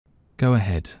Go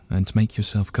ahead and make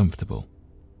yourself comfortable.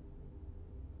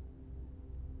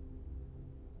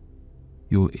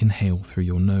 You'll inhale through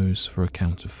your nose for a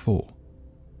count of 4,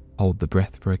 hold the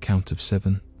breath for a count of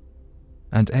 7,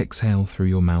 and exhale through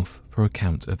your mouth for a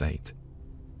count of 8.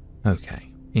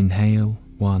 Okay, inhale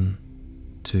 1,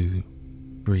 2,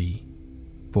 3,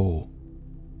 4,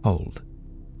 hold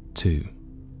 2,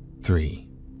 3,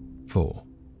 4,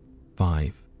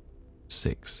 5,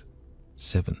 6,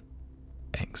 7,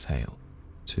 exhale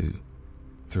 2,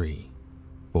 3,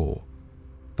 4,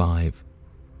 5,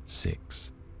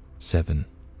 6, 7,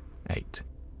 8.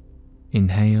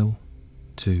 Inhale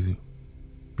 2,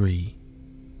 3,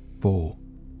 4,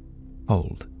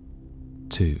 hold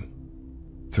 2,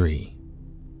 3,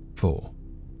 4,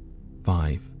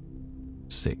 5,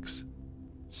 6,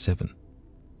 7,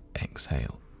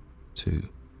 exhale 2,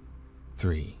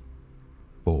 3,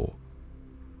 4,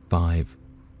 5,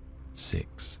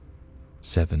 6,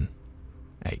 7,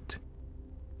 8.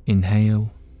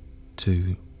 Inhale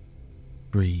 2,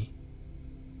 3,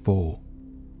 4,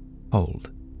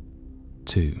 hold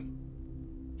 2,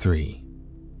 3,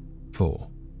 4,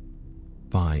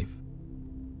 5,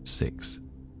 6,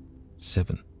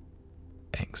 7,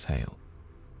 exhale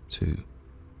 2,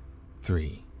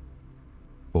 3,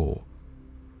 4,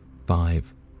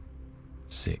 5,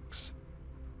 6,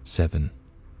 7,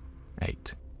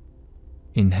 8.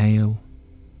 Inhale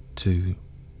 2,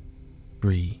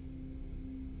 3,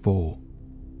 4,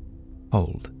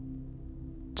 hold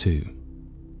 2,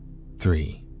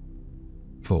 3,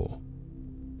 4,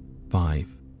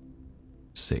 5,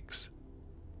 6,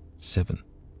 7,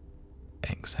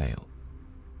 exhale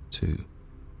 2,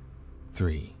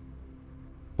 3,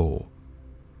 4,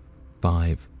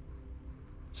 5,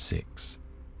 6,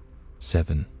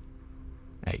 7,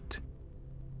 8.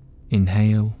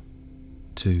 Inhale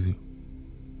 2,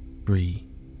 3,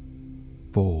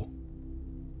 4,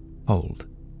 hold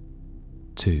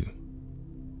 2,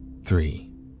 3,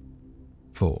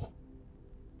 4,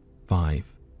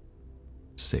 5,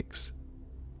 6,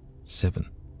 7,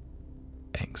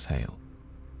 exhale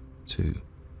 2,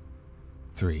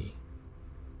 3,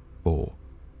 4,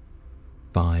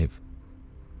 5,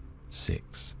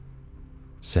 6,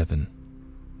 7,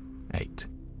 8.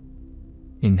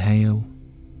 Inhale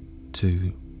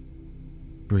 2,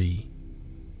 3,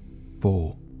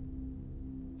 4,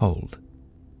 hold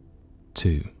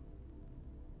 2,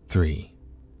 3,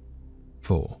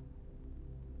 4,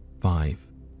 5,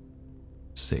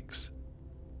 6,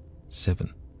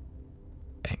 7,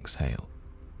 exhale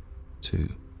 2,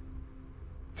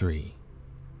 3,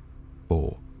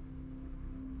 4,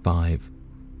 5,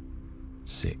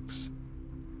 6,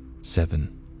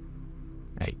 7,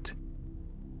 8.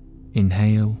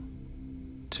 Inhale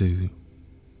 2,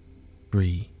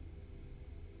 3,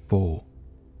 4,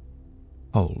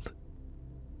 hold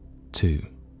 2,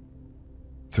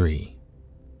 3,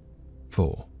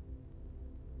 4,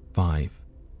 5,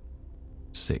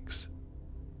 6,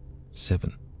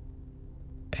 7,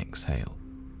 exhale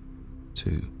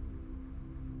 2,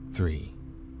 3,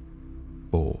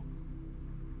 4,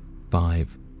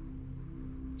 5,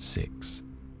 6,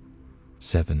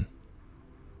 7,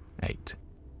 8.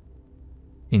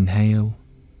 Inhale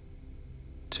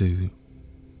 2,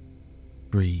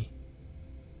 3,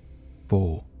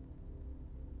 4,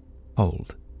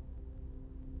 hold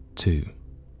 2,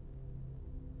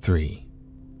 3,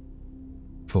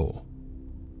 4,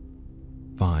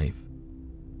 5,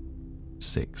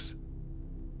 6,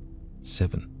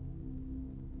 7,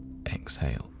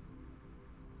 exhale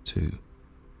 2,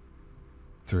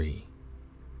 3,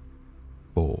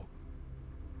 4,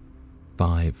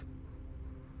 5,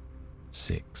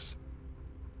 6,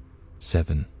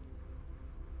 7,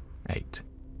 8.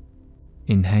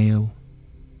 Inhale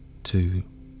 2,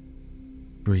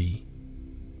 3,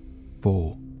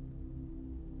 4,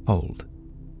 hold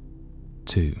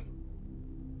 2,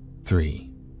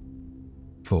 3,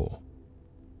 4,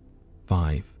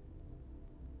 5,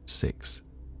 6,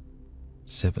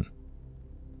 7,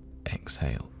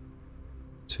 exhale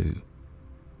 2,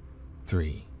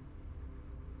 3,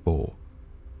 4,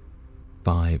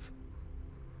 5,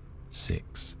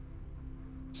 6,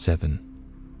 7,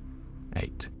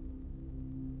 8.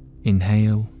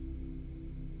 Inhale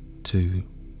 2,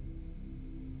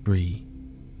 3,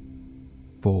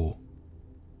 4,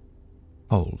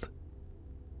 hold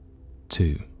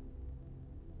 2,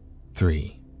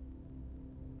 3,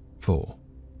 4,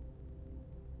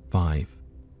 5,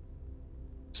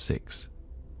 6,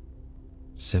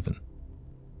 7,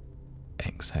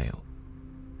 exhale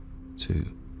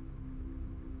 2,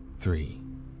 3,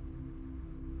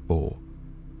 4,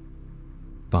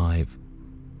 5,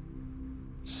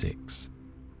 6,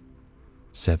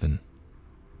 7,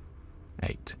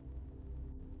 8.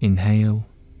 Inhale,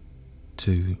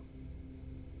 2,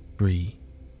 3,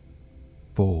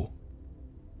 4.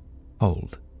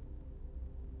 Hold,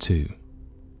 2,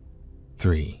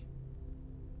 3,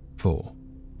 4,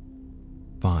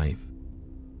 5,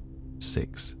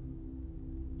 6,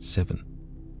 7.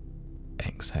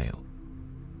 Exhale,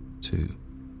 2,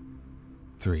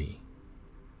 3,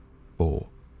 4,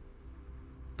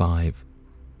 5,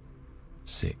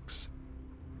 6,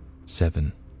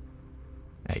 7,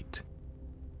 8.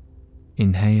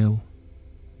 Inhale,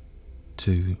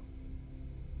 2,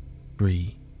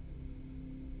 3,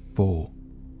 4.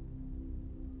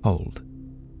 Hold,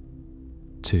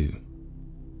 2,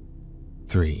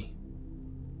 3,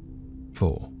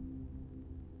 4,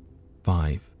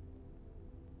 5,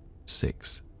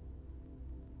 6,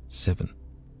 7.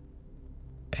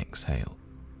 Exhale,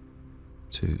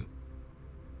 2,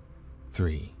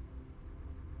 3,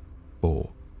 4,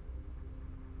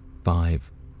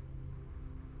 5,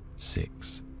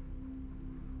 6,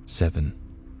 7,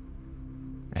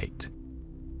 8.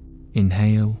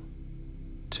 Inhale,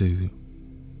 2,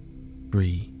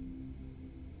 3,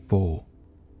 4.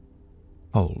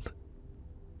 Hold,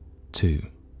 2,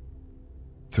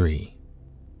 3,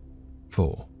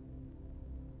 4,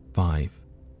 5,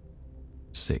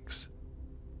 6,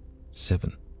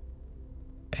 7.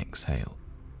 Exhale,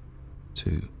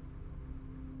 2,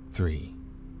 3,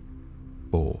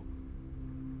 4,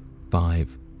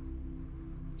 5,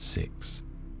 6,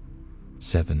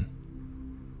 7,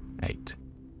 8.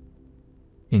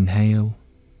 Inhale,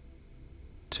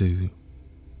 2,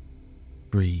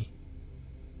 3,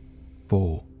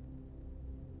 4.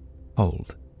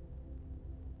 Hold,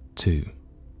 2,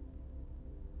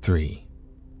 3,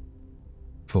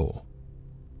 4,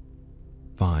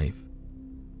 5,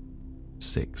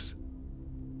 6,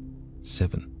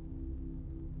 7.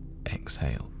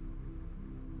 Exhale,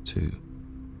 2,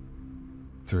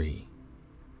 3,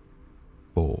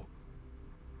 4,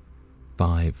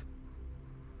 5,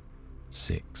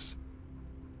 6,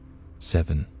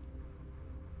 7,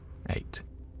 8.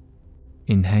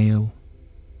 Inhale,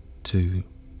 2,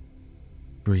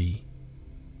 3,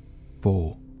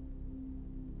 4.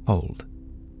 Hold,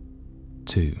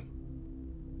 2,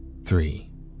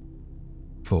 3,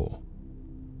 4,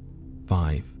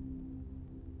 5,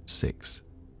 6,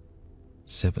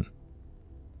 7.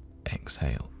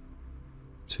 Exhale,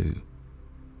 2,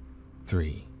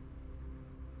 3,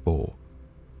 4,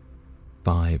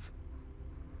 5,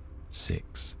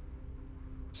 6,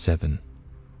 7,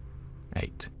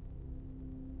 8.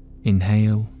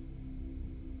 Inhale,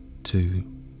 2,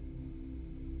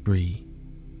 3,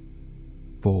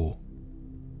 4.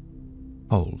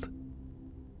 Hold,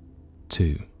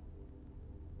 2,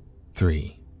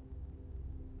 3,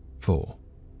 4,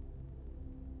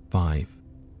 5,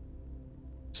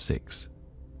 6,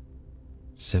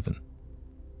 7.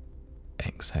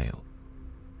 Exhale,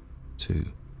 2,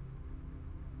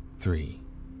 3,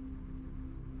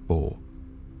 4,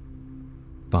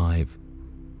 5,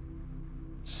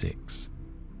 6,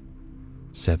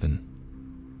 7,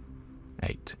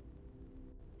 8.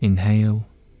 Inhale,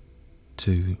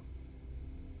 2,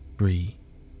 3,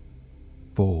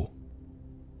 4.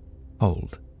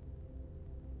 Hold,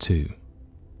 2,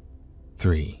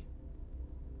 3,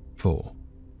 4,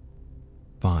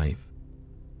 5,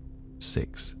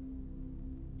 6,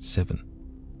 7.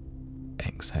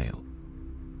 Exhale,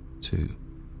 2,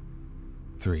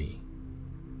 3,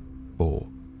 4,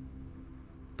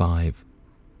 5,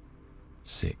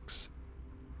 6,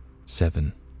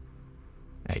 7,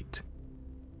 8.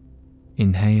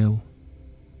 Inhale,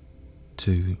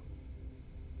 2,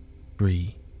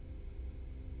 3,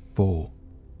 4.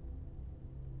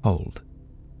 Hold,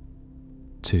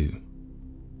 2,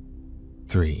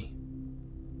 3,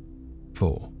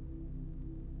 4,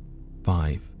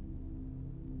 5,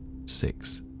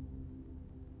 6,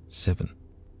 7.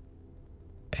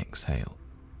 Exhale,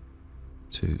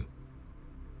 2,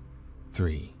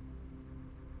 3,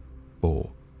 4,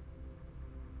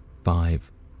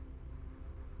 5,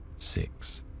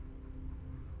 6,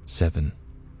 7,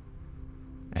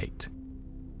 8.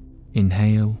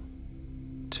 Inhale,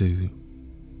 2,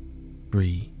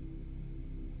 3,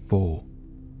 4.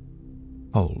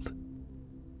 Hold,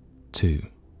 2,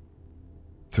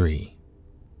 3,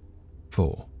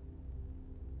 4,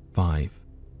 5,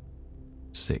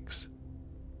 6,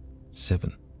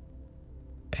 7.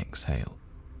 Exhale,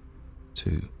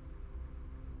 2,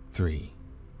 3,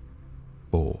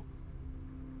 4,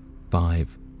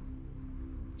 5,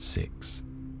 6,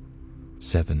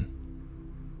 7,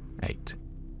 8.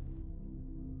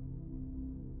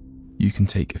 You can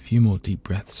take a few more deep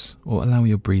breaths or allow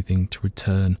your breathing to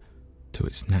return to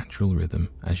its natural rhythm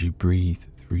as you breathe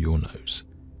through your nose.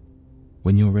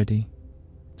 When you're ready,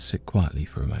 sit quietly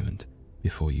for a moment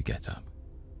before you get up.